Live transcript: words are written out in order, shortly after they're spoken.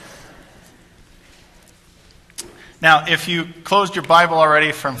Now, if you closed your Bible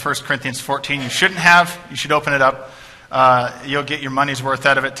already from 1 Corinthians 14, you shouldn't have. You should open it up. You'll get your money's worth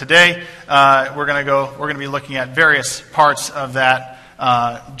out of it today. We're going to be looking at various parts of that,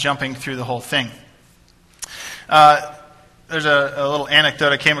 jumping through the whole thing. There's a little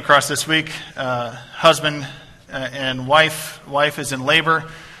anecdote I came across this week. Husband and wife is in labor,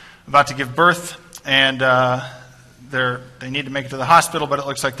 about to give birth, and they need to make it to the hospital, but it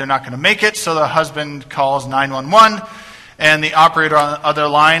looks like they're not going to make it. So the husband calls 911, and the operator on the other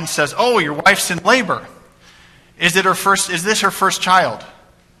line says, "Oh, your wife's in labor. Is this her first child?"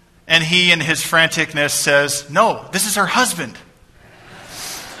 And he, in his franticness, says, "No, this is her husband."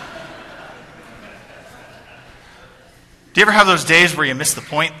 Do you ever have those days where you miss the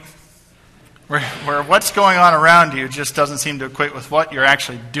point? Where what's going on around you just doesn't seem to equate with what you're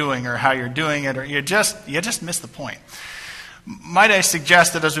actually doing or how you're doing it, or you just miss the point. Might I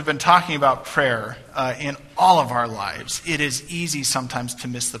suggest that as we've been talking about prayer in all of our lives, it is easy sometimes to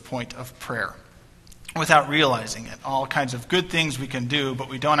miss the point of prayer without realizing it. All kinds of good things we can do, but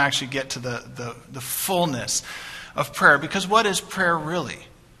we don't actually get to the fullness of prayer. Because what is prayer really?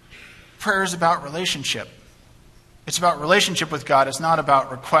 Prayer is about relationship. It's about relationship with God. It's not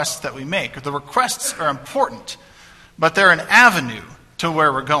about requests that we make. The requests are important, but they're an avenue to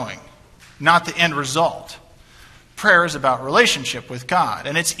where we're going, not the end result. Prayer is about relationship with God.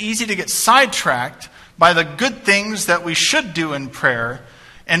 And it's easy to get sidetracked by the good things that we should do in prayer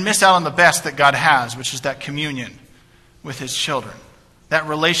and miss out on the best that God has, which is that communion with His children, that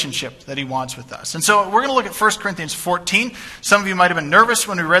relationship that He wants with us. And so we're going to look at 1 Corinthians 14. Some of you might have been nervous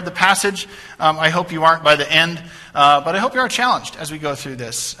when we read the passage. I hope you aren't by the end. But I hope you are challenged as we go through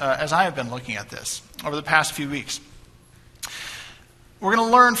this, as I have been looking at this over the past few weeks. We're going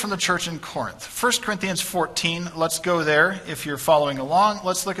to learn from the church in Corinth. 1 Corinthians 14, let's go there if you're following along.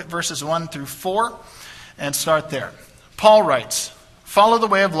 Let's look at verses 1 through 4 and start there. Paul writes, "Follow the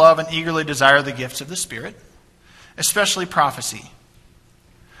way of love and eagerly desire the gifts of the Spirit, especially prophecy.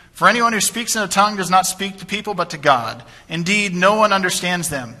 For anyone who speaks in a tongue does not speak to people but to God. Indeed, no one understands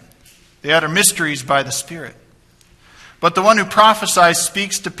them. They utter mysteries by the Spirit. But the one who prophesies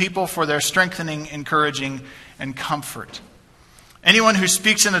speaks to people for their strengthening, encouraging, and comfort. Anyone who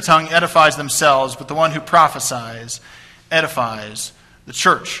speaks in a tongue edifies themselves, but the one who prophesies edifies the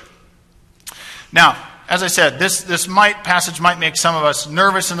church." Now, as I said, this passage might make some of us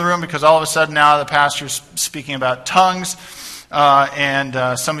nervous in the room because all of a sudden now the pastor's speaking about tongues.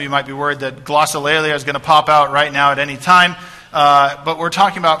 And some of you might be worried that glossolalia is going to pop out right now at any time. But we're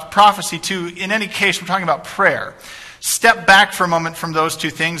talking about prophecy too. In any case, we're talking about prayer. Step back for a moment from those two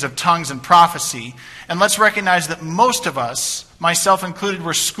things of tongues and prophecy, and let's recognize that most of us, myself included,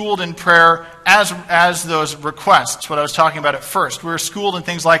 were schooled in prayer as those requests, what I was talking about at first. We were schooled in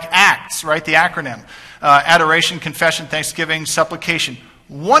things like ACTS, right, the acronym. Adoration, confession, thanksgiving, supplication.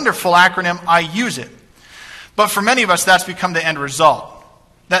 Wonderful acronym, I use it. But for many of us, that's become the end result.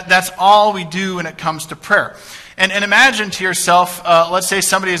 That's all we do when it comes to prayer. And imagine to yourself, let's say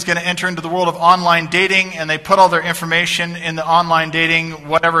somebody is going to enter into the world of online dating, and they put all their information in the online dating,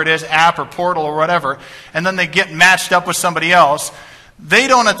 whatever it is, app or portal or whatever, and then they get matched up with somebody else. They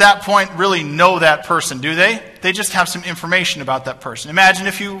don't at that point really know that person, do they? They just have some information about that person. Imagine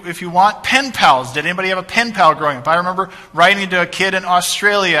if you want pen pals. Did anybody have a pen pal growing up? I remember writing to a kid in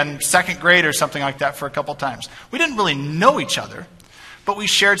Australia in second grade or something like that for a couple times. We didn't really know each other, but we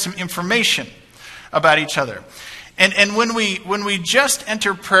shared some information about each other. And when we just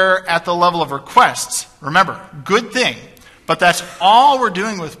enter prayer at the level of requests, remember, good thing, but that's all we're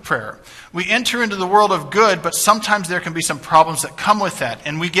doing with prayer. We enter into the world of good, but sometimes there can be some problems that come with that.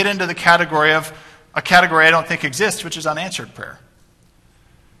 And we get into the category of a category I don't think exists, which is unanswered prayer.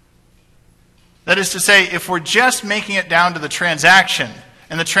 That is to say, if we're just making it down to the transaction,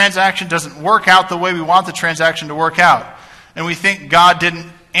 and the transaction doesn't work out the way we want the transaction to work out, and we think God didn't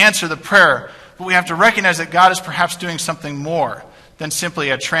answer the prayer, but we have to recognize that God is perhaps doing something more than simply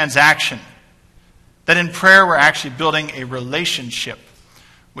a transaction. That in prayer we're actually building a relationship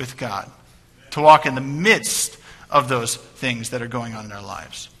with God to walk in the midst of those things that are going on in our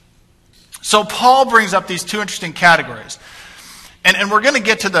lives. So Paul brings up these two interesting categories. And we're going to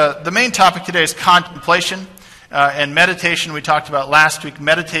get to the main topic today is contemplation and meditation. We talked about last week,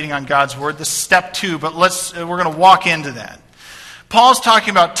 meditating on God's Word. This is step 2, but we're going to walk into that. Paul's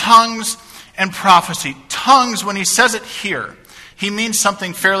talking about tongues and prophecy. Tongues, when he says it here, he means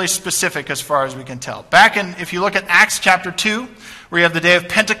something fairly specific as far as we can tell. If you look at Acts chapter 2, where you have the day of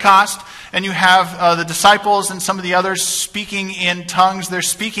Pentecost, and you have the disciples and some of the others speaking in tongues. They're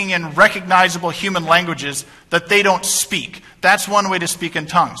speaking in recognizable human languages that they don't speak. That's one way to speak in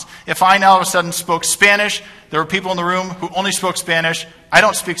tongues. If I now all of a sudden spoke Spanish, there were people in the room who only spoke Spanish. I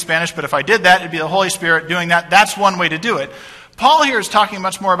don't speak Spanish, but if I did that, it'd be the Holy Spirit doing that. That's one way to do it. Paul here is talking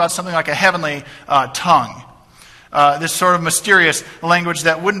much more about something like a heavenly tongue. This sort of mysterious language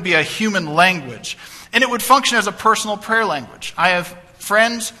that wouldn't be a human language. And it would function as a personal prayer language. I have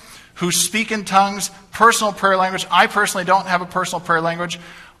friends who speak in tongues, personal prayer language. I personally don't have a personal prayer language.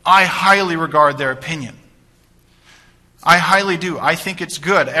 I highly regard their opinion. I highly do. I think it's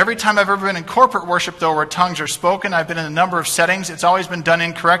good. Every time I've ever been in corporate worship, though, where tongues are spoken, I've been in a number of settings. It's always been done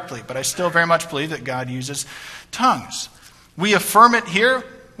incorrectly, but I still very much believe that God uses tongues. We affirm it here.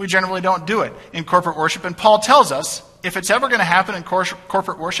 We generally don't do it in corporate worship. And Paul tells us, if it's ever going to happen in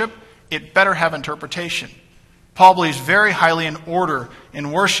corporate worship, it better have interpretation. Paul believes very highly in order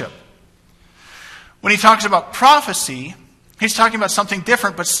in worship. When he talks about prophecy, he's talking about something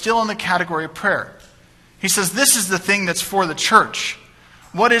different, but still in the category of prayer. He says this is the thing that's for the church.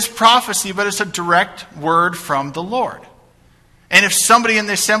 What is prophecy? But it's a direct word from the Lord. And if somebody in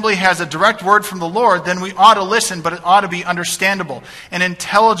the assembly has a direct word from the Lord, then we ought to listen, but it ought to be understandable and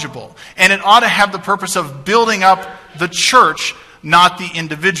intelligible. And it ought to have the purpose of building up the church, not the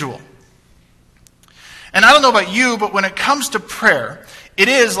individual. And I don't know about you, but when it comes to prayer, it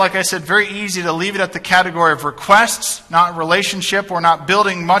is, like I said, very easy to leave it at the category of requests, not relationship, or not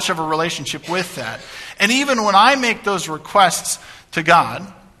building much of a relationship with that. And even when I make those requests to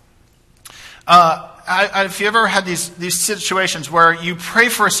God, if you ever had these situations where you pray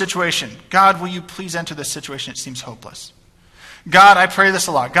for a situation, God, will you please enter this situation? It seems hopeless. God, I pray this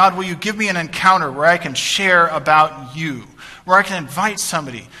a lot. God, will you give me an encounter where I can share about you, where I can invite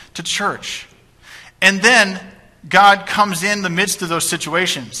somebody to church? And then God comes in the midst of those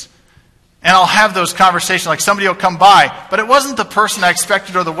situations. And I'll have those conversations, like somebody will come by, but it wasn't the person I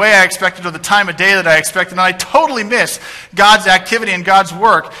expected or the way I expected or the time of day that I expected, and I totally miss God's activity and God's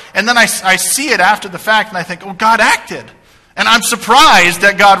work. And then I see it after the fact, and I think, oh, God acted. And I'm surprised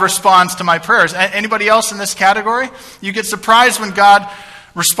that God responds to my prayers. Anybody else in this category? You get surprised when God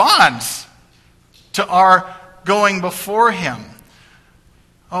responds to our going before Him.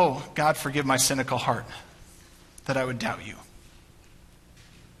 Oh, God, forgive my cynical heart that I would doubt you.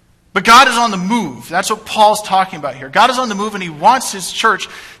 But God is on the move. That's what Paul's talking about here. God is on the move, and He wants His church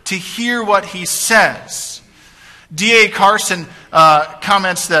to hear what He says. D.A. Carson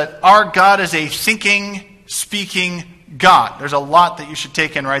comments that our God is a thinking, speaking God. There's a lot that you should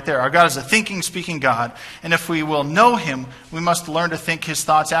take in right there. Our God is a thinking, speaking God, and if we will know Him, we must learn to think His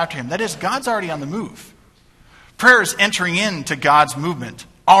thoughts after Him. That is, God's already on the move. Prayer is entering into God's movement,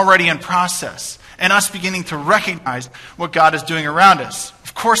 already in process, and us beginning to recognize what God is doing around us.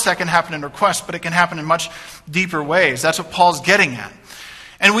 Of course, that can happen in request, but it can happen in much deeper ways. That's what Paul's getting at.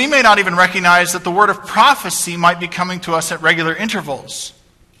 And we may not even recognize that the word of prophecy might be coming to us at regular intervals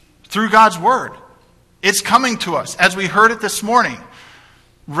through God's word. It's coming to us as we heard it this morning,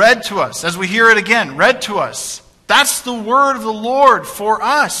 read to us, as we hear it again, read to us. That's the word of the Lord for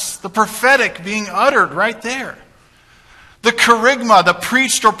us, the prophetic being uttered right there. The kerygma, the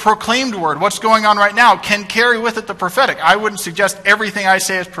preached or proclaimed word, what's going on right now, can carry with it the prophetic. I wouldn't suggest everything I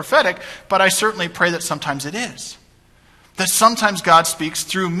say is prophetic, but I certainly pray that sometimes it is. That sometimes God speaks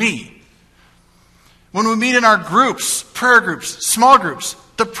through me. When we meet in our groups, prayer groups, small groups,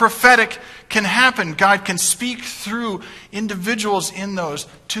 the prophetic can happen. God can speak through individuals in those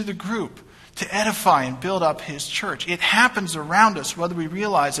to the group to edify and build up His church. It happens around us, whether we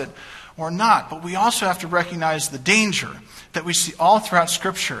realize it or not. But we also have to recognize the danger that we see all throughout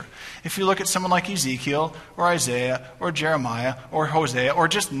Scripture. If you look at someone like Ezekiel or Isaiah or Jeremiah or Hosea, or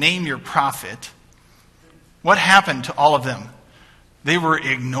just name your prophet, what happened to all of them? They were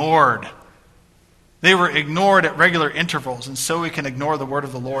ignored. They were ignored at regular intervals, and so we can ignore the word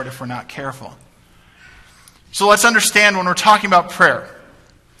of the Lord if we're not careful. So let's understand when we're talking about prayer.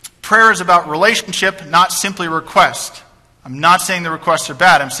 Prayer is about relationship, not simply request. I'm not saying the requests are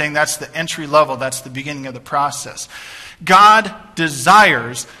bad. I'm saying that's the entry level. That's the beginning of the process. God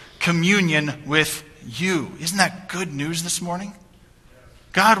desires communion with you. Isn't that good news this morning?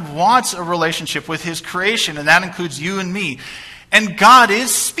 God wants a relationship with His creation, and that includes you and me. And God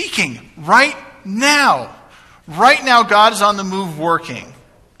is speaking right now. Right now, God is on the move working.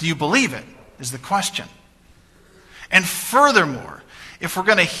 Do you believe it? Is the question. And furthermore, if we're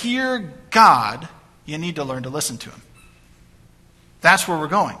going to hear God, you need to learn to listen to Him. That's where we're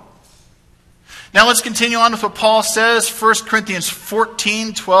going. Now let's continue on with what Paul says, 1 Corinthians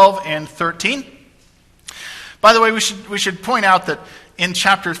 14, 12, and 13. By the way, we should point out that in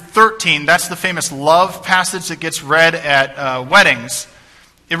chapter 13, that's the famous love passage that gets read at weddings.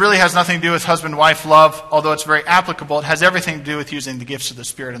 It really has nothing to do with husband-wife love, although it's very applicable. It has everything to do with using the gifts of the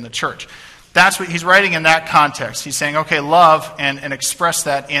Spirit in the church. That's what he's writing in that context. He's saying, okay, love and express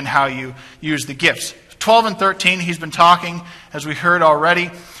that in how you use the gifts. 12 and 13, he's been talking, as we heard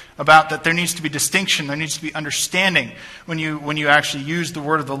already, about that there needs to be distinction, there needs to be understanding when you actually use the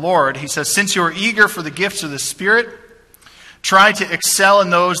word of the Lord. He says, since you are eager for the gifts of the Spirit, try to excel in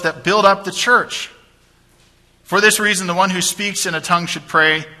those that build up the church. For this reason, the one who speaks in a tongue should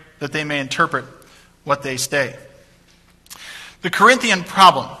pray that they may interpret what they say. The Corinthian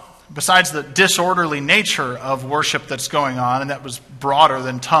problem, besides the disorderly nature of worship that's going on, and that was broader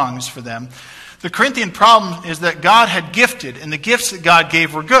than tongues for them, the Corinthian problem is that God had gifted, and the gifts that God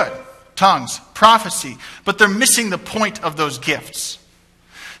gave were good. Tongues, prophecy. But they're missing the point of those gifts.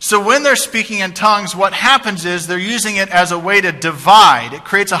 So when they're speaking in tongues, what happens is they're using it as a way to divide. It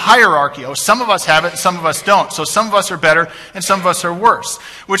creates a hierarchy. Oh, some of us have it, some of us don't. So some of us are better, and some of us are worse,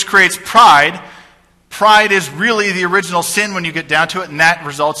 which creates pride. Pride is really the original sin when you get down to it, and that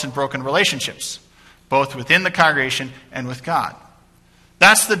results in broken relationships, both within the congregation and with God.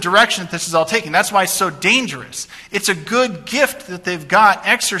 That's the direction that this is all taking. That's why it's so dangerous. It's a good gift that they've got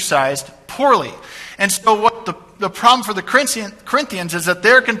exercised poorly. And so what the problem for the Corinthians is that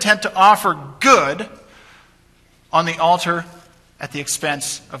they're content to offer good on the altar at the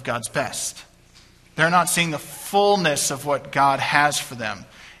expense of God's best. They're not seeing the fullness of what God has for them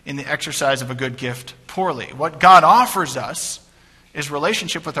in the exercise of a good gift poorly. What God offers us is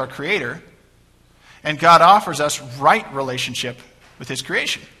relationship with our Creator, and God offers us right relationship with His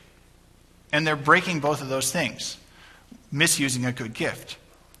creation. And they're breaking both of those things, misusing a good gift.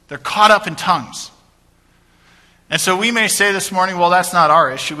 They're caught up in tongues. And so we may say this morning, well, that's not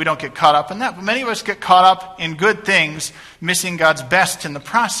our issue. We don't get caught up in that. But many of us get caught up in good things, missing God's best in the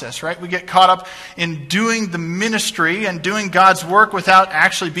process, right? We get caught up in doing the ministry and doing God's work without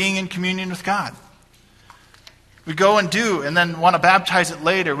actually being in communion with God. We go and do and then want to baptize it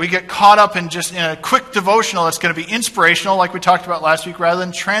later. We get caught up in just in a quick devotional that's going to be inspirational, like we talked about last week, rather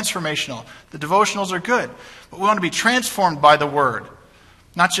than transformational. The devotionals are good, but we want to be transformed by the Word,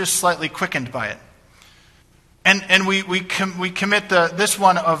 not just slightly quickened by it. And we commit this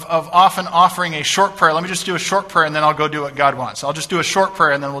one of often offering a short prayer. Let me just do a short prayer and then I'll go do what God wants. I'll just do a short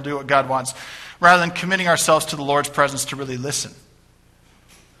prayer and then we'll do what God wants, rather than committing ourselves to the Lord's presence to really listen,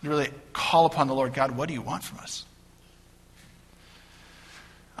 to really call upon the Lord. God, what do you want from us?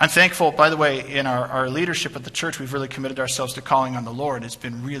 I'm thankful, by the way, in our leadership at the church, we've really committed ourselves to calling on the Lord. It's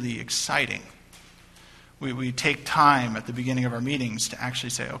been really exciting. We take time at the beginning of our meetings to actually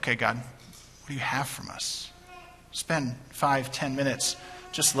say, okay, God, what do you have from us? Spend 5-10 minutes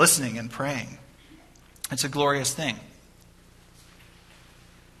just listening and praying. It's a glorious thing.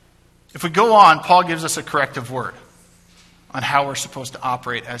 If we go on, Paul gives us a corrective word on how we're supposed to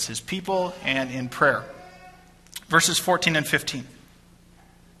operate as his people and in prayer. Verses 14 and 15.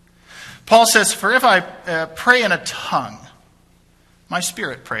 Paul says, for if I pray in a tongue, my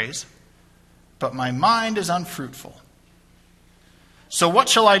spirit prays, but my mind is unfruitful. So what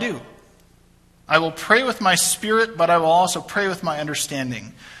shall I do? I will pray with my spirit, but I will also pray with my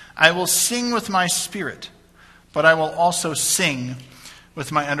understanding. I will sing with my spirit, but I will also sing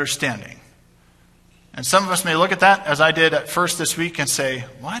with my understanding. And some of us may look at that, as I did at first this week, and say,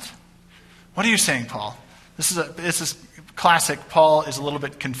 what? What are you saying, Paul? This is classic. Paul is a little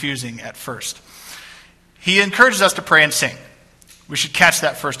bit confusing at first. He encourages us to pray and sing. We should catch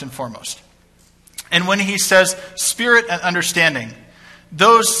that first and foremost. And when he says spirit and understanding,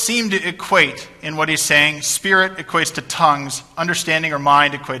 those seem to equate in what he's saying. Spirit equates to tongues. Understanding or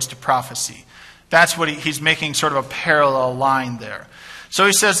mind equates to prophecy. That's what he's making sort of a parallel line there. So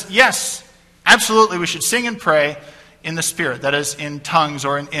he says, yes, absolutely, we should sing and pray in the Spirit. That is, in tongues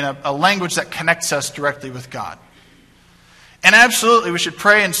or in a language that connects us directly with God. And absolutely, we should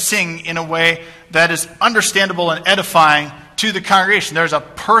pray and sing in a way that is understandable and edifying to the congregation. There's a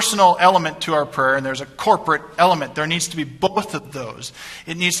personal element to our prayer, and there's a corporate element. There needs to be both of those.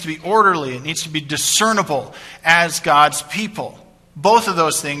 It needs to be orderly. It needs to be discernible as God's people. Both of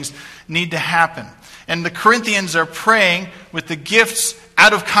those things need to happen. And the Corinthians are praying with the gifts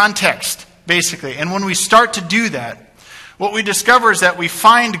out of context, basically. And when we start to do that, what we discover is that we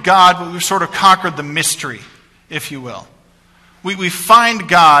find God, but we've sort of conquered the mystery, if you will. We find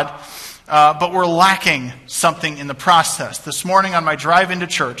God, but we're lacking something in the process. This morning on my drive into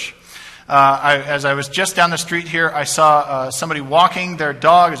church, As I was just down the street here, I saw somebody walking their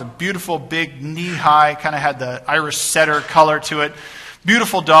dog. It was a beautiful, big, knee-high, kind of had the Irish setter color to it.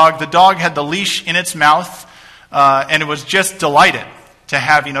 Beautiful dog. The dog had the leash in its mouth, and it was just delighted to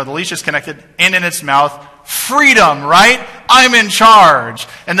have, the leash is connected, and in its mouth, freedom, right? I'm in charge.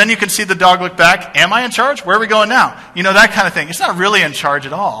 And then you can see the dog look back. Am I in charge? Where are we going now? That kind of thing. It's not really in charge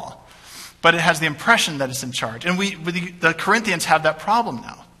at all, but it has the impression that it's in charge. And the Corinthians have that problem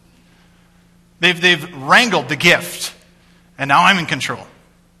now. They've wrangled the gift, and now I'm in control.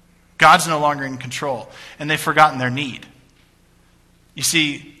 God's no longer in control, and they've forgotten their need. You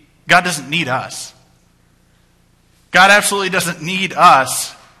see, God doesn't need us. God absolutely doesn't need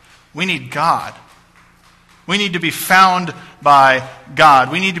us. We need God. We need to be found by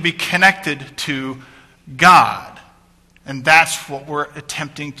God. We need to be connected to God. And that's what we're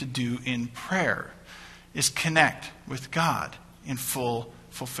attempting to do in prayer, is connect with God in full,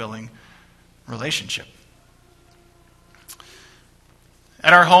 fulfilling relationship.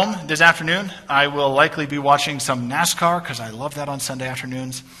 At our home this afternoon, I will likely be watching some NASCAR because I love that on Sunday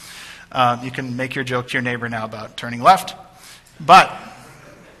afternoons. You can make your joke to your neighbor now about turning left. But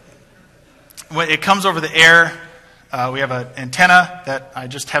when it comes over the air, we have an antenna that I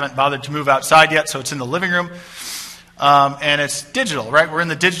just haven't bothered to move outside yet, so it's in the living room. And it's digital, right? We're in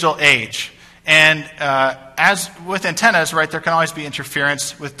the digital age. And as with antennas, right, there can always be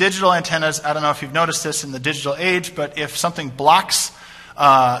interference. With digital antennas, I don't know if you've noticed this in the digital age, but if something blocks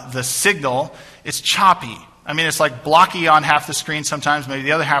the signal, it's choppy. I mean, it's like blocky on half the screen sometimes. Maybe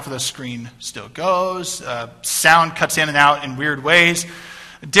the other half of the screen still goes. Sound cuts in and out in weird ways.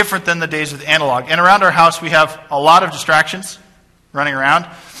 Different than the days of analog. And around our house, we have a lot of distractions running around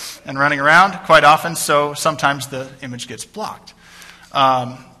quite often, so sometimes the image gets blocked.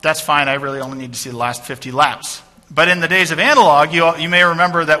 That's fine. I really only need to see the last 50 laps. But in the days of analog, you may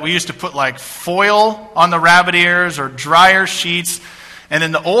remember that we used to put like foil on the rabbit ears or dryer sheets. And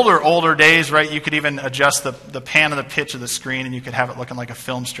in the older days, right, you could even adjust the pan and the pitch of the screen, and you could have it looking like a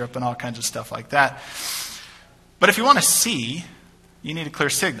film strip and all kinds of stuff like that. But if you want to see, you need a clear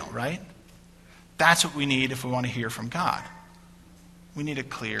signal, right? That's what we need if we want to hear from God. We need a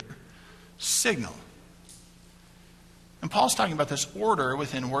clear signal. And Paul's talking about this order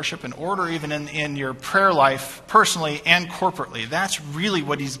within worship and order even in your prayer life, personally and corporately. That's really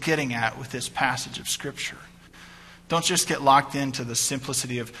what he's getting at with this passage of Scripture. Don't just get locked into the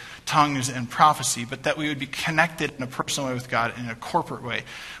simplicity of tongues and prophecy, but that we would be connected in a personal way with God, in a corporate way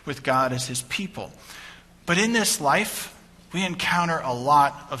with God as his people. But in this life, we encounter a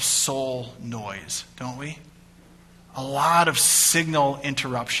lot of soul noise, don't we? A lot of signal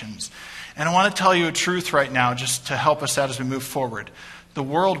interruptions. And I want to tell you a truth right now, just to help us out as we move forward. The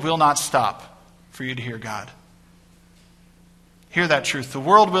world will not stop for you to hear God. Hear that truth. The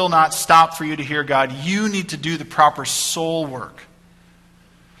world will not stop for you to hear God. You need to do the proper soul work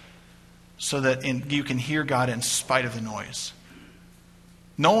so that you can hear God in spite of the noise.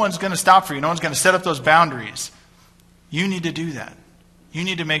 No one's going to stop for you. No one's going to set up those boundaries. You need to do that. You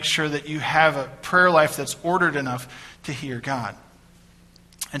need to make sure that you have a prayer life that's ordered enough to hear God.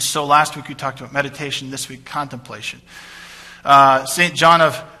 And so last week we talked about meditation, this week contemplation. St. John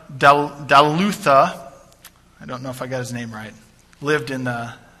of Dalutha, I don't know if I got his name right, lived in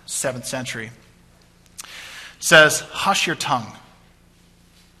the 7th century, says, "Hush your tongue,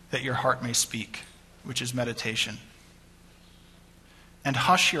 that your heart may speak," which is meditation. "And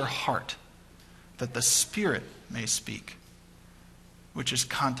hush your heart, that the Spirit may speak," which is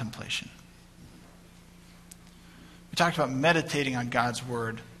contemplation. We talked about meditating on God's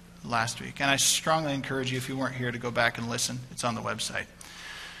Word last week, and I strongly encourage you, if you weren't here, to go back and listen. It's on the website.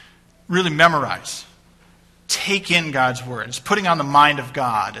 Really memorize. Take in God's Word. It's putting on the mind of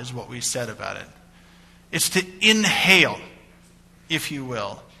God, is what we said about it. It's to inhale, if you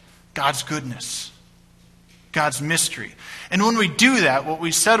will, God's goodness, God's mystery. And when we do that, what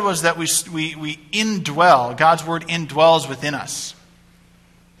we said was that we indwell, God's Word indwells within us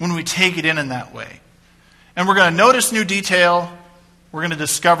when we take it in that way. And we're going to notice new detail. We're going to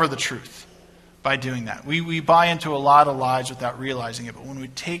discover the truth by doing that. We buy into a lot of lies without realizing it. But when we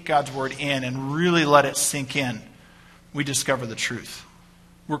take God's Word in and really let it sink in, we discover the truth.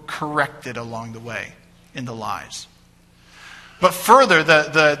 We're corrected along the way in the lies. But further,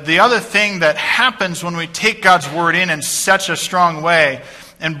 the other thing that happens when we take God's Word in such a strong way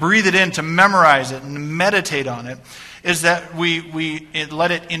and breathe it in to memorize it and meditate on it is that we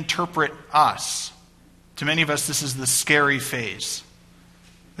let it interpret us. To many of us, this is the scary phase.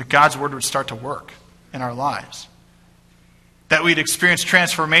 That God's Word would start to work in our lives. That we'd experience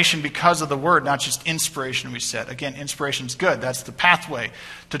transformation because of the Word, not just inspiration, we said. Again, inspiration's good. That's the pathway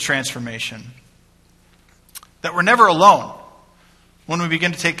to transformation. That we're never alone when we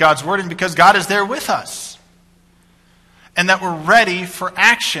begin to take God's Word, and because God is there with us. And that we're ready for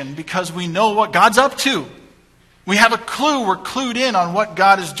action because we know what God's up to. We have a clue. We're clued in on what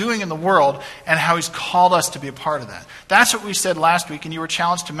God is doing in the world and how He's called us to be a part of that. That's what we said last week, and you were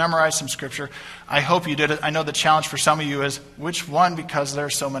challenged to memorize some Scripture. I hope you did it. I know the challenge for some of you is, which one, because there are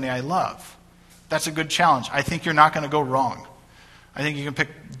so many I love? That's a good challenge. I think you're not going to go wrong. I think you can pick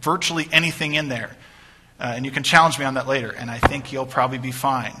virtually anything in there. And you can challenge me on that later, and I think you'll probably be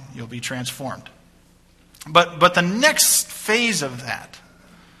fine. You'll be transformed. But the next phase of that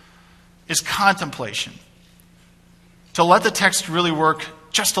is contemplation. To let the text really work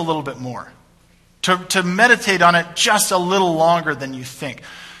just a little bit more. To meditate on it just a little longer than you think.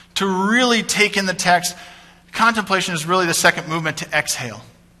 To really take in the text. Contemplation is really the second movement to exhale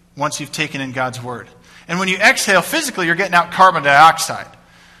once you've taken in God's Word. And when you exhale physically, you're getting out carbon dioxide.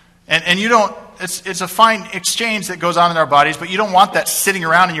 And you don't, it's a fine exchange that goes on in our bodies, but you don't want that sitting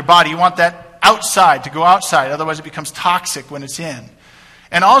around in your body. You want that outside, to go outside. Otherwise it becomes toxic when it's in.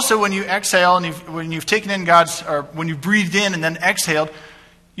 And also when you exhale and when you've taken in or when you breathed in and then exhaled,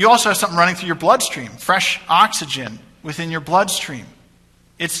 you also have something running through your bloodstream, fresh oxygen within your bloodstream.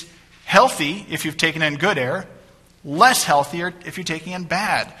 It's healthy if you've taken in good air, less healthier if you're taking in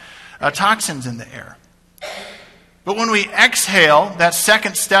bad toxins in the air. But when we exhale, that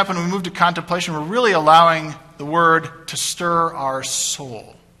second step, and we move to contemplation, we're really allowing the Word to stir our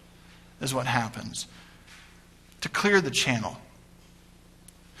soul, is what happens. To clear the channel.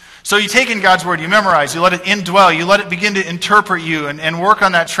 So you take in God's Word, you memorize, you let it indwell, you let it begin to interpret you and work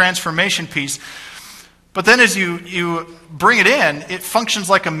on that transformation piece. But then as you bring it in, it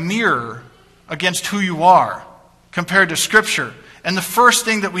functions like a mirror against who you are compared to Scripture. And the first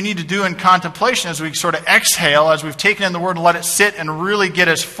thing that we need to do in contemplation as we sort of exhale, as we've taken in the Word and let it sit and really get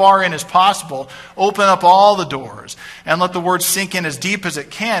as far in as possible, open up all the doors and let the Word sink in as deep as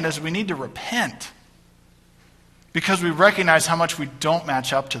it can, is we need to repent. Because we recognize how much we don't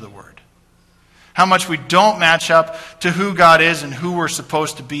match up to the Word. How much we don't match up to who God is and who we're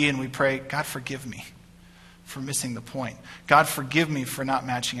supposed to be. And we pray, God, forgive me for missing the point. God, forgive me for not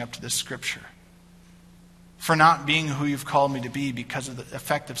matching up to this Scripture. For not being who you've called me to be because of the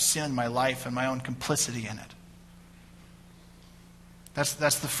effect of sin in my life and my own complicity in it. That's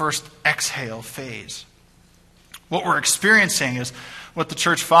the first exhale phase. What we're experiencing is what the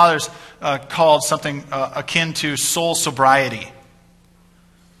church fathers called something akin to soul sobriety.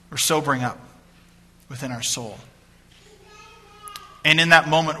 We're sobering up within our soul. And in that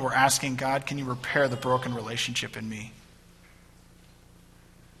moment, we're asking God, can you repair the broken relationship in me?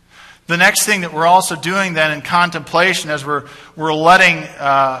 The next thing that we're also doing then in contemplation, as we're letting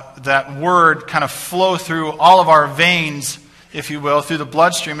that Word kind of flow through all of our veins, if you will, through the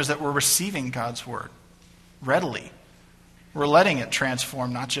bloodstream, is that we're receiving God's Word readily. We're letting it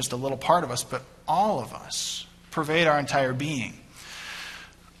transform not just a little part of us, but all of us, pervade our entire being.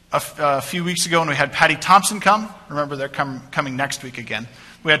 A few weeks ago when we had Patty Thompson come, remember they're coming next week again,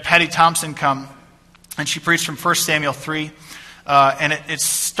 we had Patty Thompson come, and she preached from 1 Samuel 3, and it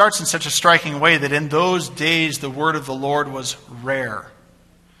starts in such a striking way that in those days the word of the Lord was rare.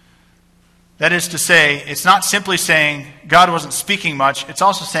 That is to say, it's not simply saying God wasn't speaking much, it's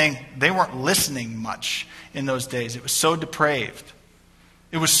also saying they weren't listening much in those days. It was so depraved.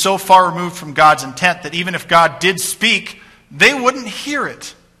 It was so far removed from God's intent that even if God did speak, they wouldn't hear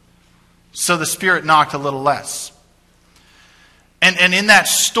it. So the Spirit knocked a little less. And in that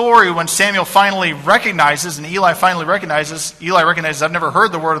story, when Samuel finally recognizes, and Eli recognizes, I've never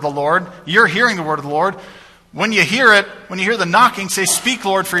heard the word of the Lord. You're hearing the word of the Lord. When you hear it, when you hear the knocking, say, "Speak,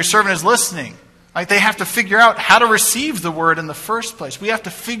 Lord, for your servant is listening." Like they have to figure out how to receive the word in the first place. We have to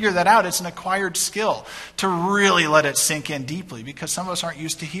figure that out. It's an acquired skill to really let it sink in deeply because some of us aren't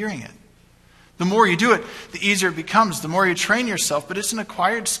used to hearing it. The more you do it, the easier it becomes. The more you train yourself, but it's an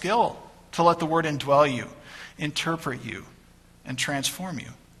acquired skill to let the word indwell you, interpret you, and transform you,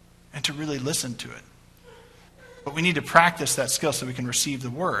 and to really listen to it. But we need to practice that skill so we can receive the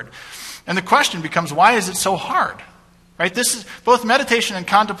word. And the question becomes, why is it so hard? Right? This is both meditation and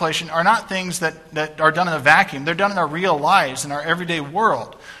contemplation are not things that are done in a vacuum. They're done in our real lives, in our everyday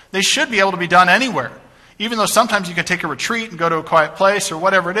world. They should be able to be done anywhere. Even though sometimes you can take a retreat and go to a quiet place or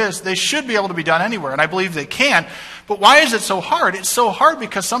whatever it is, they should be able to be done anywhere. And I believe they can. But why is it so hard? It's so hard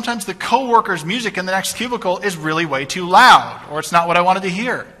because sometimes the coworker's music in the next cubicle is really way too loud, or it's not what I wanted to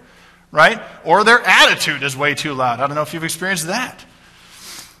hear. Right? Or their attitude is way too loud. I don't know if you've experienced that.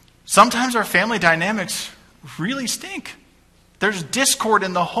 Sometimes our family dynamics really stink. There's discord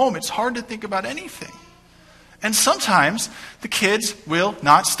in the home. It's hard to think about anything. And sometimes the kids will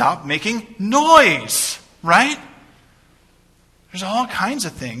not stop making noise, right? There's all kinds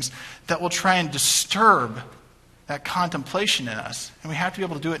of things that will try and disturb that contemplation in us. And we have to be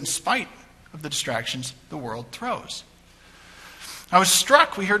able to do it in spite of the distractions the world throws. I was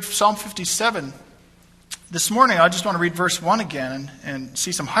struck, we heard Psalm 57 this morning. I just want to read verse 1 again and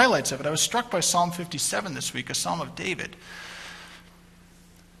see some highlights of it. I was struck by Psalm 57 this week, a psalm of David.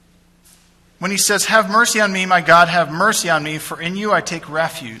 When he says, "Have mercy on me, my God, have mercy on me, for in you I take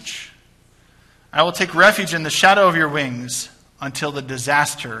refuge. I will take refuge in the shadow of your wings until the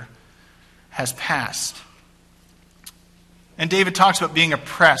disaster has passed." And David talks about being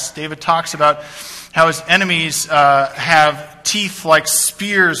oppressed. David talks about how his enemies have teeth like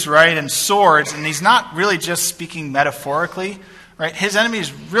spears, right, and swords. And he's not really just speaking metaphorically, right? His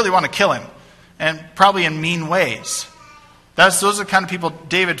enemies really want to kill him, and probably in mean ways. Those are the kind of people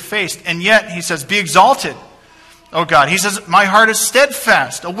David faced. And yet, he says, "Be exalted, O God." He says, "My heart is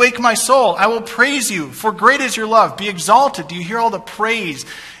steadfast. Awake my soul. I will praise you, for great is your love. Be exalted." Do you hear all the praise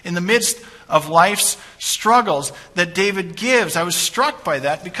in the midst of life's struggles that David gives? I was struck by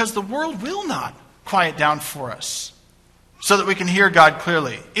that because the world will not quiet down for us so that we can hear God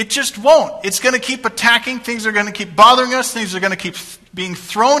clearly. It just won't. It's going to keep attacking. Things are going to keep bothering us. Things are going to keep being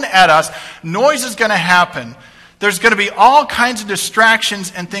thrown at us. Noise is going to happen. There's going to be all kinds of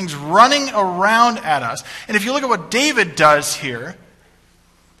distractions and things running around at us. And if you look at what David does here,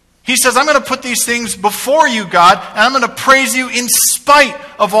 he says, "I'm going to put these things before you, God, and I'm going to praise you in spite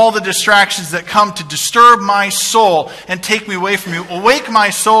of all the distractions that come to disturb my soul and take me away from you. Awake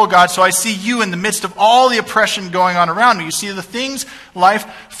my soul, God, so I see you in the midst of all the oppression going on around me." You see, the things life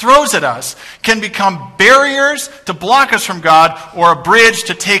throws at us can become barriers to block us from God or a bridge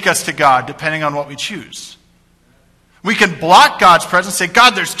to take us to God, depending on what we choose. We can block God's presence, say,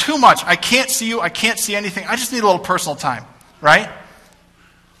 "God, there's too much. I can't see you. I can't see anything. I just need a little personal time," right?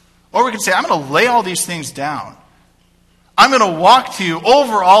 Or we can say, "I'm going to lay all these things down. I'm going to walk to you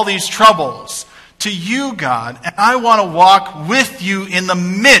over all these troubles to you, God, and I want to walk with you in the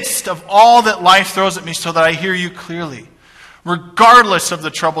midst of all that life throws at me so that I hear you clearly. Regardless of the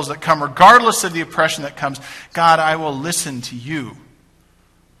troubles that come, regardless of the oppression that comes, God, I will listen to you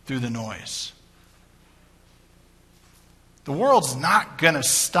through the noise." The world's not going to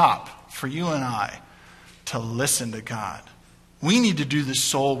stop for you and I to listen to God. We need to do the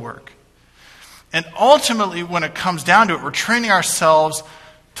soul work. And ultimately, when it comes down to it, we're training ourselves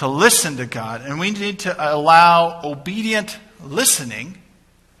to listen to God. And we need to allow obedient listening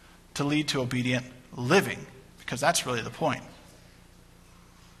to lead to obedient living. Because that's really the point.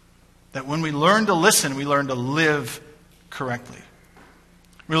 That when we learn to listen, we learn to live correctly.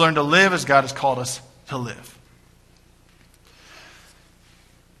 We learn to live as God has called us to live.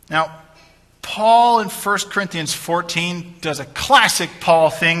 Now, Paul in 1 Corinthians 14 does a classic Paul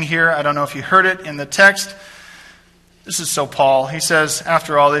thing here. I don't know if you heard it in the text. This is so Paul. He says,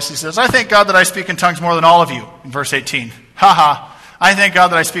 after all this, he says, "I thank God that I speak in tongues more than all of you." In verse 18. I thank God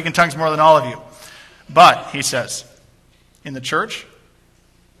that I speak in tongues more than all of you. But, he says, in the church,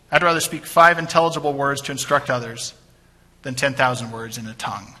 I'd rather speak 5 intelligible words to instruct others than 10,000 words in a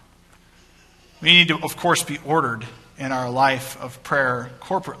tongue. We need to, of course, be ordered in our life of prayer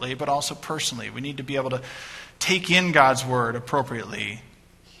corporately, but also personally. We need to be able to take in God's word appropriately,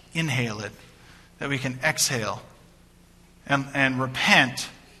 inhale it, that we can exhale and repent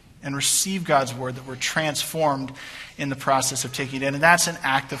and receive God's word, that we're transformed in the process of taking it in. And that's an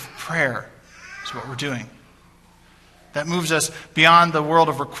act of prayer, is what we're doing. That moves us beyond the world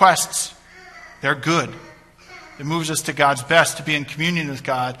of requests. They're good. It moves us to God's best, to be in communion with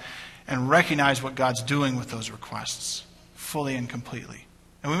God and recognize what God's doing with those requests fully and completely.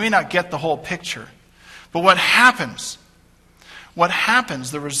 And we may not get the whole picture, but what happens,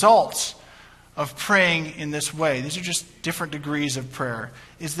 the results of praying in this way, these are just different degrees of prayer,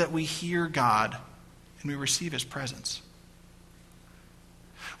 is that we hear God and we receive His presence.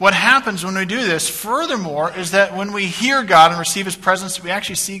 What happens when we do this, furthermore, is that when we hear God and receive His presence, we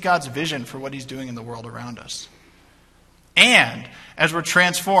actually see God's vision for what He's doing in the world around us. And as we're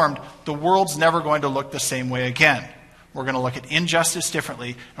transformed, the world's never going to look the same way again. We're going to look at injustice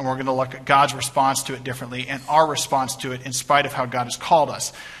differently, and we're going to look at God's response to it differently, and our response to it, in spite of how God has called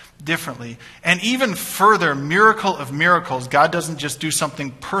us, differently. And even further, miracle of miracles, God doesn't just do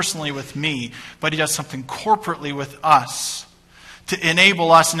something personally with me, but He does something corporately with us to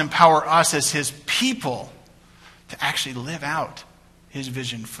enable us and empower us as His people to actually live out His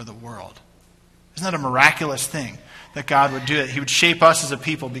vision for the world. Isn't that a miraculous thing? That God would do it. He would shape us as a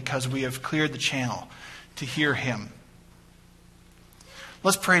people because we have cleared the channel to hear Him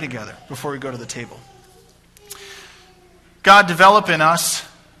Let's pray together before we go to the table. God, develop in us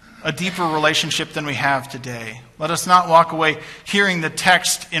a deeper relationship than we have today. Let us not walk away hearing the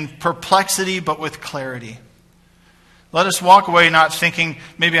text in perplexity, but with clarity. Let us walk away not thinking,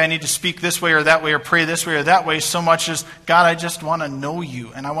 maybe I need to speak this way or that way or pray this way or that way, so much as, God, I just want to know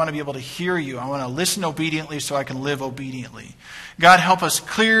you and I want to be able to hear you. I want to listen obediently so I can live obediently. God, help us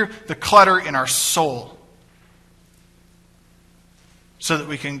clear the clutter in our soul so that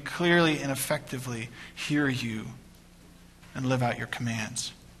we can clearly and effectively hear you and live out your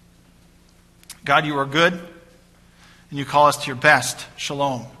commands. God, you are good, and you call us to your best.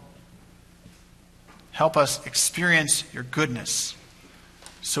 Shalom. Help us experience your goodness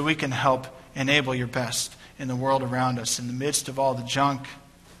so we can help enable your best in the world around us, in the midst of all the junk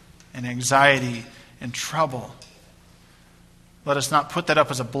and anxiety and trouble. Let us not put that up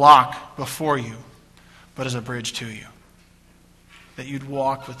as a block before you, but as a bridge to you. That you'd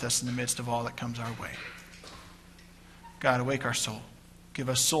walk with us in the midst of all that comes our way. God, awake our soul. Give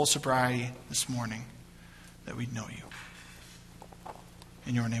us soul sobriety this morning that we'd know you.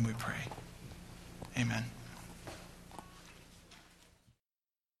 In your name we pray. Amen.